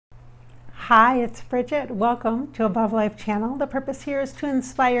Hi, it's Bridget. Welcome to Above Life channel. The purpose here is to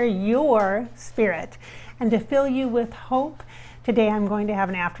inspire your spirit and to fill you with hope. Today I'm going to have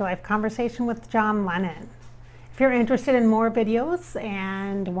an afterlife conversation with John Lennon. If you're interested in more videos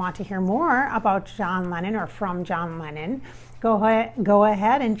and want to hear more about John Lennon or from John Lennon, go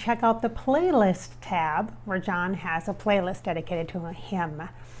ahead and check out the playlist tab where John has a playlist dedicated to him.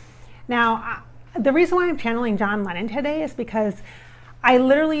 Now, the reason why I'm channeling John Lennon today is because I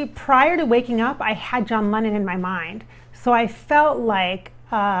literally, prior to waking up, I had John Lennon in my mind. So I felt like,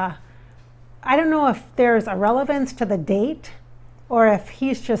 I don't know if there's a relevance to the date or if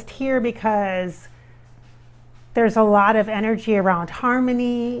he's just here because there's a lot of energy around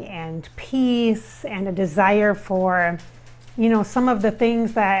harmony and peace and a desire for, you know, some of the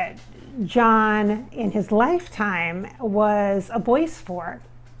things that John in his lifetime was a voice for.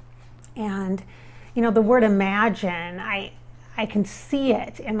 And, you know, the word imagine, I can see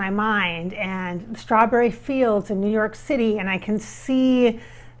it in my mind, and strawberry fields in New York City, and I can see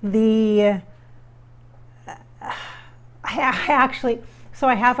the, so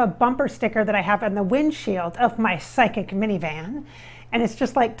I have a bumper sticker that I have on the windshield of my psychic minivan, and it's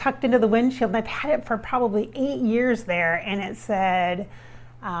just like tucked into the windshield, and I've had it for probably 8 years there, and it said,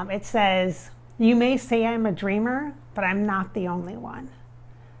 it says, "You may say I'm a dreamer, but I'm not the only one."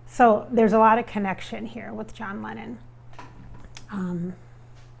 So there's a lot of connection here with John Lennon.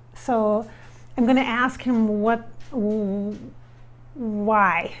 So I'm going to ask him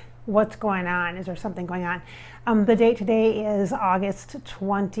why, what's going on? Is there something going on? The date today is August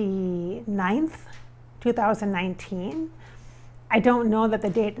 29th, 2019. I don't know that the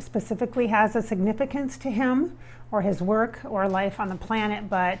date specifically has a significance to him or his work or life on the planet,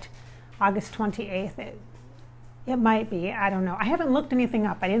 but August 28th, it might be. I don't know. I haven't looked anything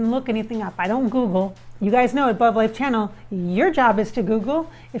up. I didn't look anything up. I don't Google. You guys know at Above Life channel, your job is to Google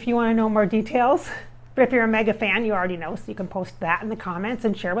if you want to know more details. But if you're a mega fan, you already know, so you can post that in the comments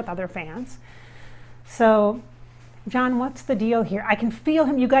and share with other fans. So, John, what's the deal here? I can feel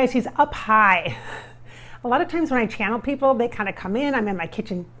him. You guys, he's up high. A lot of times when I channel people, they kind of come in. I'm in my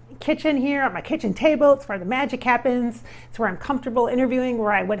kitchen here at my kitchen table. It's where the magic happens. It's where I'm comfortable interviewing,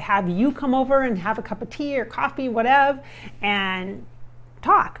 where I would have you come over and have a cup of tea or coffee, whatever, and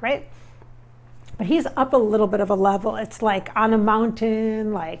talk, right? But he's up a little bit of a level. It's like on a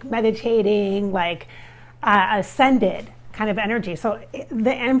mountain, like meditating, like ascended kind of energy. So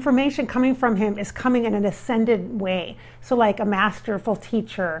the information coming from him is coming in an ascended way. So like a masterful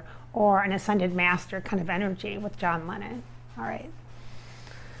teacher or an ascended master kind of energy with John Lennon. All right.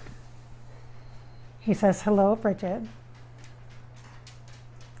 He says, "Hello, Bridget."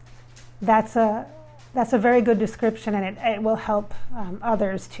 That's a very good description, and it will help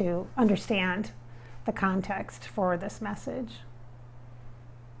others to understand the context for this message.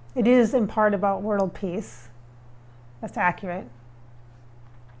 It is in part about world peace. That's accurate.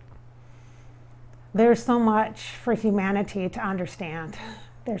 There's so much for humanity to understand.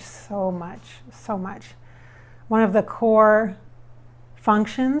 There's so much, so much. One of the core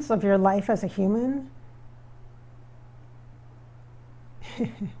functions of your life as a human,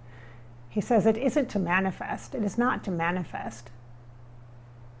 he says, it isn't to manifest. It is not to manifest.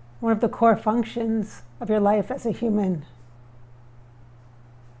 One of the core functions of your life as a human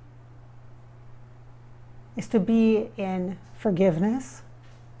is to be in forgiveness,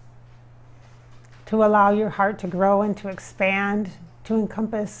 to allow your heart to grow and to expand, to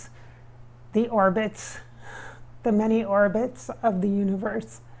encompass the orbits, the many orbits of the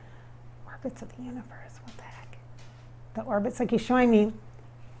universe. Orbits of the universe, what the heck? The orbits, like he's showing me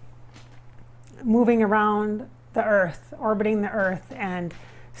moving around the earth, orbiting the earth, and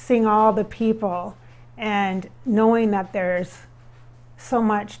seeing all the people and knowing that there's so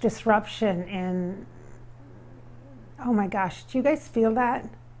much disruption in, oh my gosh, do you guys feel that?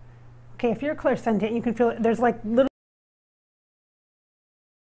 Okay, if you're clairsentient, you can feel it. There's like little,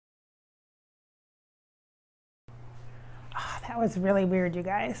 that was really weird, you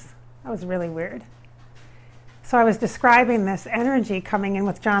guys. That was really weird. So I was describing this energy coming in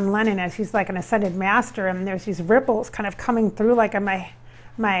with John Lennon as he's like an ascended master, and there's these ripples kind of coming through like on my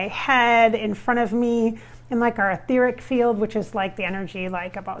head, in front of me, in like our etheric field, which is like the energy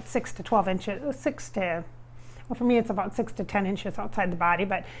like about 6 to 12 inches, well, for me it's about 6 to 10 inches outside the body,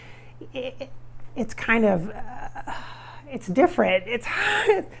 but it's kind of, it's different. It's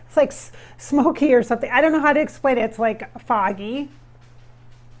like smoky or something. I don't know how to explain it. It's like foggy.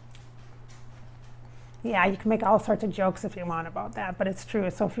 Yeah, you can make all sorts of jokes if you want about that, but it's true.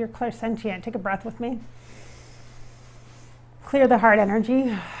 So if you're clairsentient, take a breath with me. Clear the heart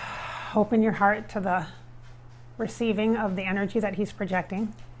energy. Open your heart to the receiving of the energy that he's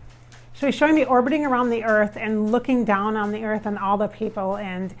projecting. So he's showing me orbiting around the earth and looking down on the earth and all the people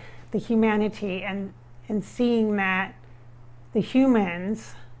and the humanity, and seeing that the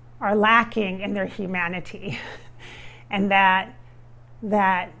humans are lacking in their humanity and that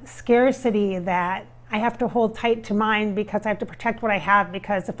scarcity that I have to hold tight to mine because I have to protect what I have,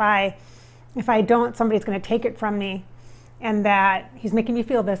 because if I don't, somebody's going to take it from me. And that he's making me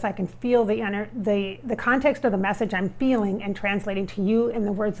feel this. I can feel the context of the message I'm feeling and translating to you in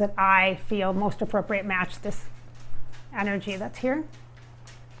the words that I feel most appropriate match this energy that's here.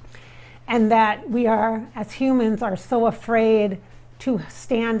 And that we are, as humans, are so afraid to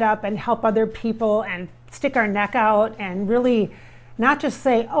stand up and help other people and stick our neck out and really not just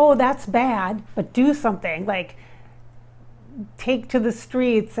say, oh, that's bad, but do something, like take to the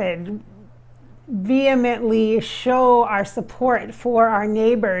streets and vehemently show our support for our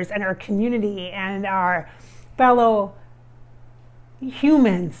neighbors and our community and our fellow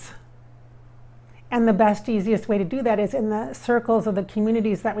humans. And the best, easiest way to do that is in the circles of the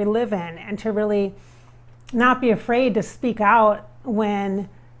communities that we live in, and to really not be afraid to speak out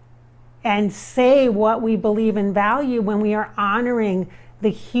and say what we believe and value when we are honoring the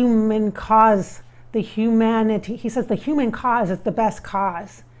human cause, the humanity. He says the human cause is the best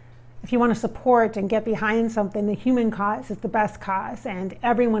cause. If you want to support and get behind something, the human cause is the best cause, and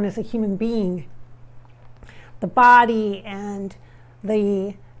everyone is a human being. The body and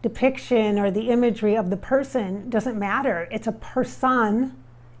the depiction or the imagery of the person doesn't matter. It's a person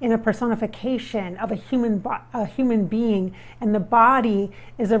in a personification of a human being, and the body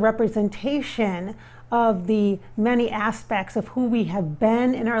is a representation of the many aspects of who we have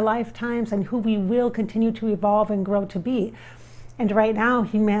been in our lifetimes and who we will continue to evolve and grow to be. And right now,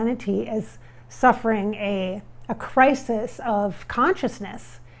 humanity is suffering a crisis of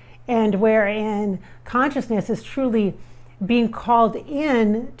consciousness, and wherein consciousness is truly being called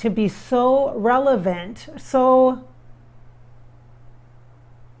in to be so relevant, so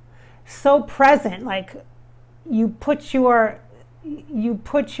present. Like you put your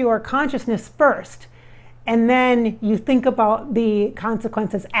consciousness first, and then you think about the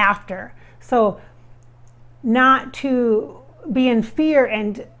consequences after. So not to be in fear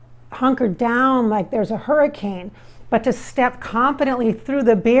and hunker down like there's a hurricane, but to step confidently through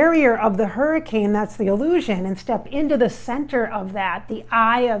the barrier of the hurricane, that's the illusion, and step into the center of that, the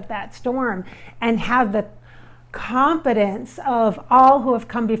eye of that storm, and have the confidence of all who have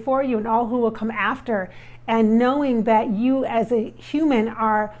come before you and all who will come after, and knowing that you as a human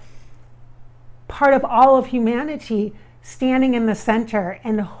are part of all of humanity, standing in the center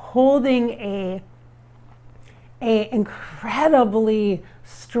and holding a incredibly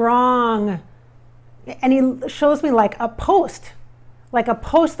strong, and he shows me like a post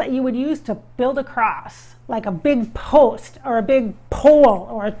that you would use to build a cross, like a big post or a big pole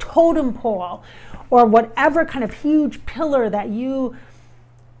or a totem pole or whatever kind of huge pillar that you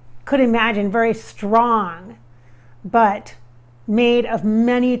could imagine, very strong, but made of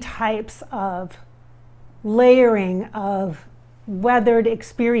many types of layering of weathered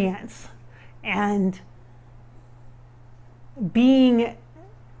experience and being.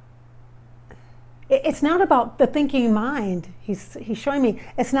 It's not about the thinking mind. He's showing me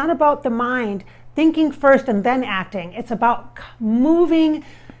it's not about the mind thinking first and then acting. It's about moving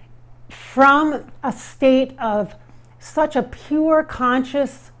from a state of such a pure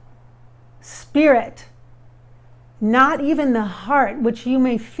conscious spirit, not even the heart, which you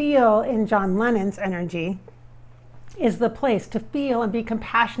may feel in John Lennon's energy, is the place to feel and be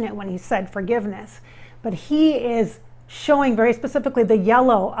compassionate when he said forgiveness. But he is showing very specifically the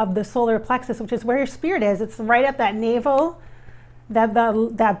yellow of the solar plexus, which is where your spirit is. It's right at that navel,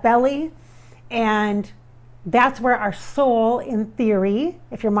 that belly, and that's where our soul, in theory,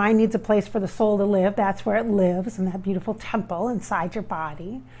 if your mind needs a place for the soul to live, that's where it lives, in that beautiful temple inside your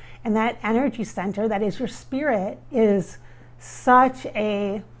body. And that energy center that is your spirit is such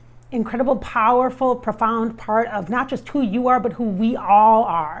a incredible, powerful, profound part of not just who you are, but who we all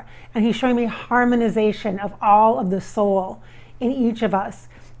are. And he's showing me harmonization of all of the soul in each of us.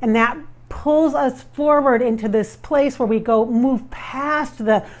 And that pulls us forward into this place where we move past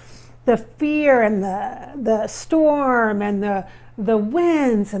the fear and the storm and the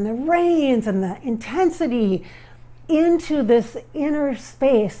winds and the rains and the intensity into this inner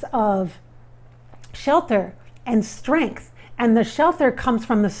space of shelter and strength. And the shelter comes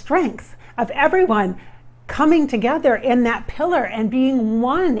from the strength of everyone coming together in that pillar and being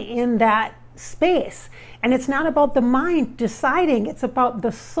one in that space. And it's not about the mind deciding, it's about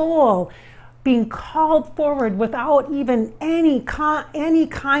the soul being called forward without even any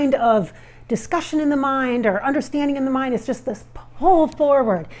kind of discussion in the mind or understanding in the mind. It's just this pull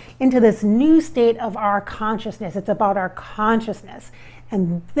forward into this new state of our consciousness. It's about our consciousness.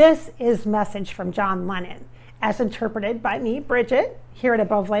 And this is message from John Lennon, as interpreted by me, Bridget, here at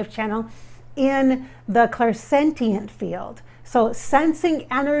Above Life Channel, in the clairsentient field. So sensing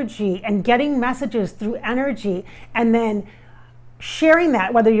energy and getting messages through energy, and then sharing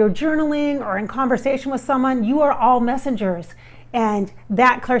that, whether you're journaling or in conversation with someone, you are all messengers. And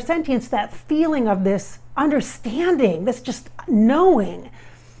that clairsentience, that feeling of this understanding, this just knowing,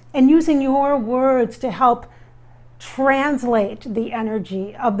 and using your words to help translate the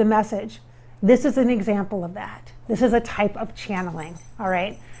energy of the message. This is an example of that. This is a type of channeling, all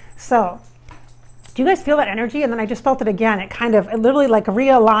right? So, do you guys feel that energy? And then I just felt it again. It literally like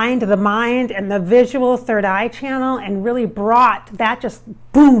realigned the mind and the visual third eye channel and really brought that just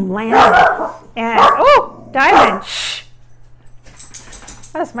boom, landed. And, oh, Diamond, shh.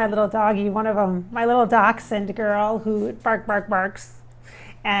 That's my little doggy, one of them, my little dachshund girl who barks.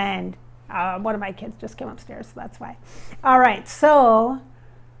 And one of my kids just came upstairs, so that's why. All right, so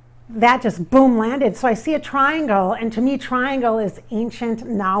that just boom landed. So I see a triangle, and to me, triangle is ancient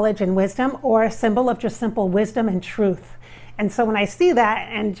knowledge and wisdom, or a symbol of just simple wisdom and truth. And so when I see that,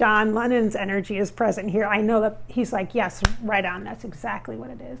 and John Lennon's energy is present here, I know that he's like, yes, right on, that's exactly what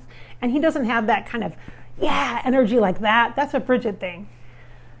it is. And he doesn't have that kind of, yeah, energy like that. That's a Bridget thing.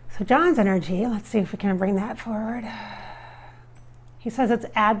 So John's energy, let's see if we can bring that forward. He says it's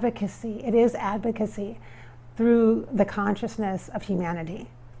advocacy. It is advocacy through the consciousness of humanity.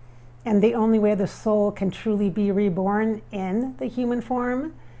 And the only way the soul can truly be reborn in the human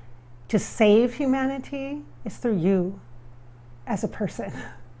form to save humanity is through you as a person.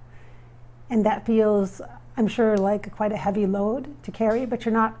 And that feels, I'm sure, like quite a heavy load to carry, but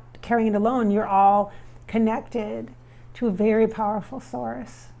you're not carrying it alone. You're all connected to a very powerful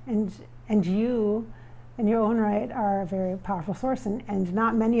source. And you, in your own right, are a very powerful source. And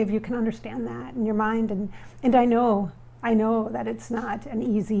not many of you can understand that in your mind. And I know that it's not an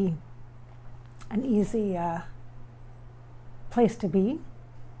easy place to be,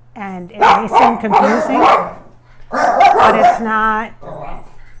 and it may seem confusing, but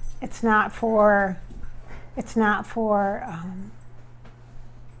it's not for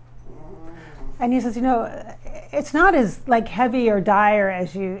and he says, you know, it's not as like heavy or dire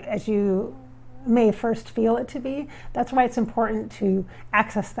as you may first feel it to be. That's why it's important to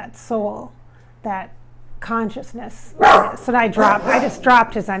access that soul, that consciousness. So I just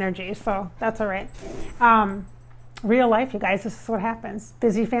dropped his energy, so that's all right. Real life, you guys, this is what happens.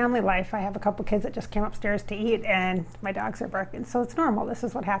 Busy family life. I have a couple kids that just came upstairs to eat, and my dogs are barking, so it's normal. This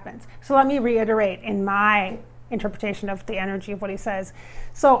is what happens. So let me reiterate in my interpretation of the energy of what he says.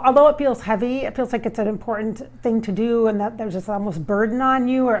 So although it feels heavy, it feels like it's an important thing to do, and that there's this almost burden on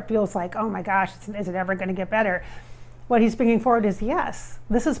you, or it feels like, oh my gosh, is it ever going to get better? What he's bringing forward is, yes,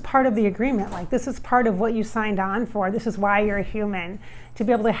 this is part of the agreement. Like, this is part of what you signed on for. This is why you're a human, to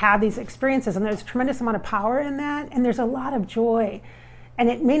be able to have these experiences. And there's a tremendous amount of power in that. And there's a lot of joy. And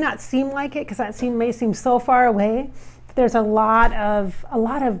it may not seem like it, because that may seem so far away. But there's a lot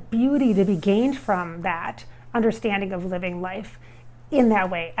of beauty to be gained from that understanding of living life in that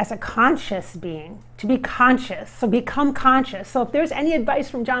way, as a conscious being, to be conscious. So become conscious. So if there's any advice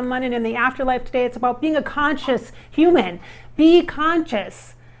from John Lennon in the afterlife today, it's about being a conscious human. Be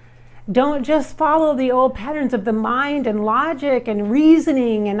conscious. Don't just follow the old patterns of the mind and logic and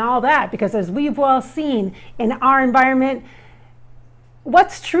reasoning and all that, because as we've well seen in our environment,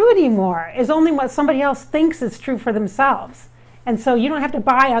 what's true anymore is only what somebody else thinks is true for themselves. And so you don't have to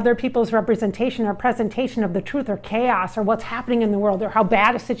buy other people's representation or presentation of the truth or chaos or what's happening in the world or how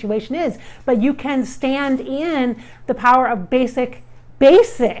bad a situation is. But you can stand in the power of basic,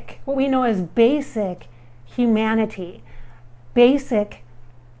 what we know as basic humanity, basic,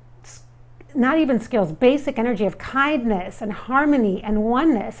 not even skills, basic energy of kindness and harmony and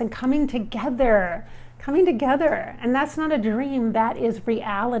oneness and coming together. And that's not a dream, that is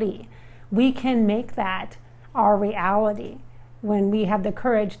reality. We can make that our reality when we have the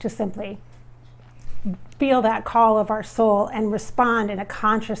courage to simply feel that call of our soul and respond in a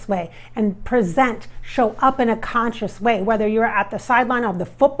conscious way and show up in a conscious way, whether you're at the sideline of the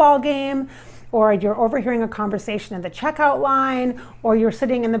football game, or you're overhearing a conversation in the checkout line, or you're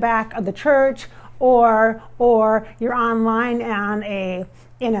sitting in the back of the church, or you're online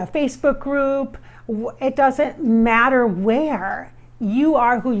in a Facebook group. It doesn't matter where. You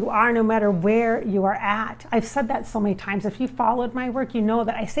are who you are, no matter where you are at. I've said that so many times. If you followed my work, you know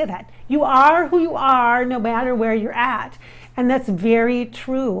that I say that. You are who you are, no matter where you're at. And that's very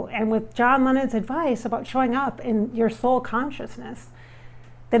true. And with John Lennon's advice about showing up in your soul consciousness,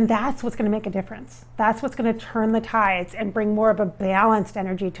 then that's what's going to make a difference. That's what's going to turn the tides and bring more of a balanced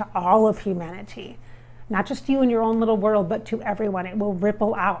energy to all of humanity. Not just you in your own little world, but to everyone. It will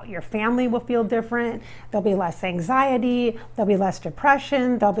ripple out. Your family will feel different. There'll be less anxiety. There'll be less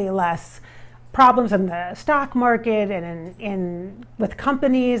depression. There'll be less problems in the stock market and with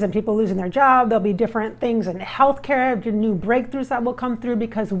companies and people losing their job. There'll be different things in healthcare, new breakthroughs that will come through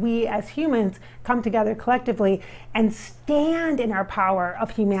because we as humans come together collectively and stand in our power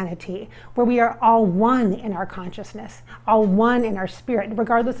of humanity, where we are all one in our consciousness, all one in our spirit,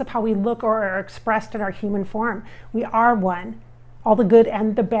 regardless of how we look or are expressed in our human form. We are one. All the good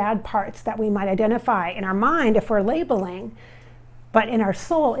and the bad parts that we might identify in our mind if we're labeling. But in our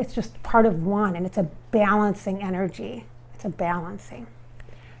soul, it's just part of one, and it's a balancing energy. It's a balancing.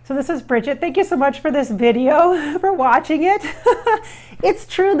 So this is Bridget. Thank you so much for this video, for watching it. It's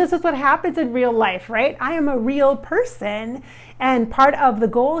true, this is what happens in real life, right? I am a real person, and part of the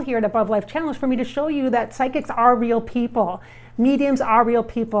goal here at Above Life Channel is for me to show you that psychics are real people. Mediums are real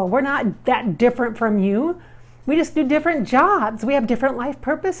people. We're not that different from you. We just do different jobs. We have different life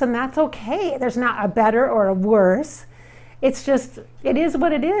purpose, and that's okay. There's not a better or a worse. It's just, it is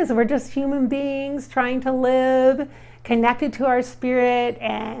what it is. We're just human beings trying to live, connected to our spirit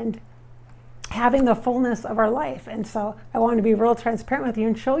and having the fullness of our life. And so I want to be real transparent with you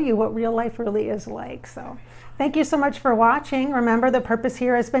and show you what real life really is like. So thank you so much for watching. Remember, the purpose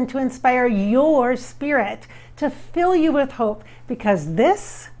here has been to inspire your spirit, to fill you with hope, because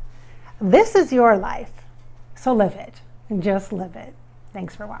this is your life. So live it, and just live it.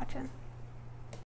 Thanks for watching.